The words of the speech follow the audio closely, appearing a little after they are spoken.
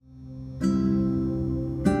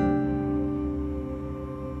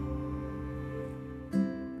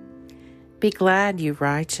Be glad, you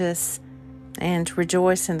righteous, and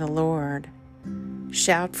rejoice in the Lord.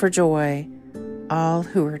 Shout for joy, all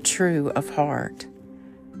who are true of heart.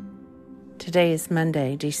 Today is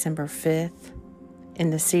Monday, December 5th, in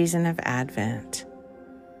the season of Advent.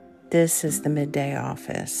 This is the Midday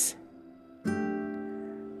Office.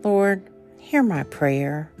 Lord, hear my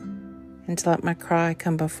prayer, and let my cry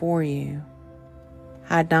come before you.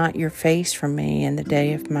 Hide not your face from me in the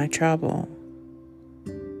day of my trouble.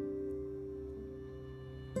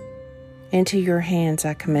 Into your hands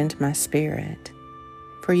I commend my spirit,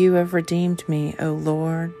 for you have redeemed me, O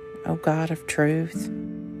Lord, O God of truth.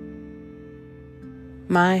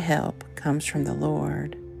 My help comes from the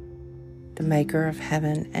Lord, the maker of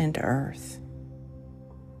heaven and earth.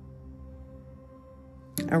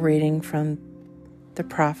 A reading from the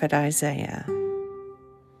prophet Isaiah.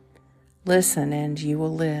 Listen, and you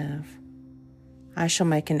will live. I shall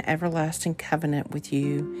make an everlasting covenant with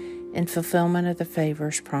you in fulfillment of the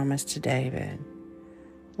favors promised to David.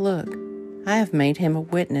 Look, I have made him a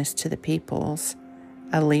witness to the peoples,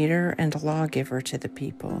 a leader and a lawgiver to the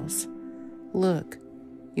peoples. Look,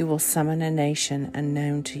 you will summon a nation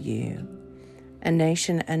unknown to you. A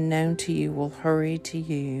nation unknown to you will hurry to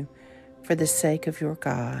you for the sake of your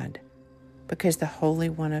God, because the Holy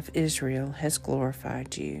One of Israel has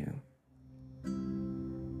glorified you.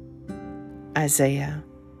 Isaiah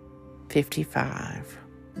 55.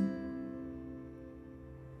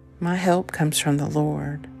 My help comes from the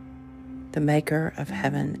Lord, the maker of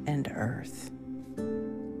heaven and earth.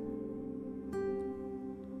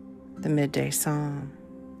 The Midday Psalm.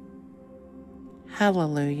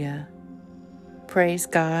 Hallelujah. Praise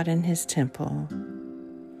God in his temple.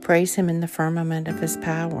 Praise him in the firmament of his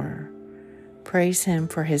power. Praise him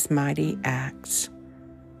for his mighty acts.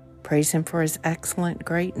 Praise him for his excellent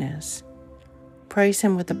greatness. Praise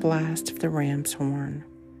him with the blast of the ram's horn.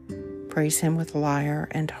 Praise him with lyre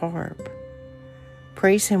and harp.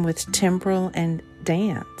 Praise him with timbrel and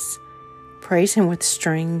dance. Praise him with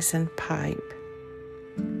strings and pipe.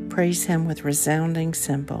 Praise him with resounding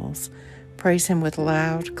cymbals. Praise him with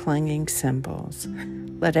loud clanging cymbals.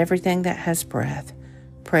 Let everything that has breath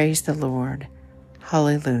praise the Lord.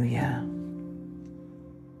 Hallelujah.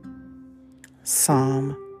 Psalm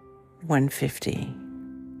 150.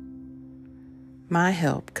 My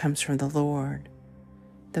help comes from the Lord,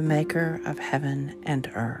 the maker of heaven and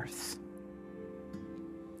earth.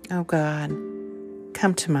 O God,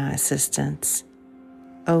 come to my assistance.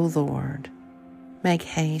 O Lord, make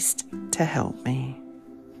haste to help me.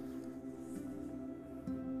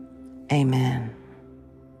 Amen.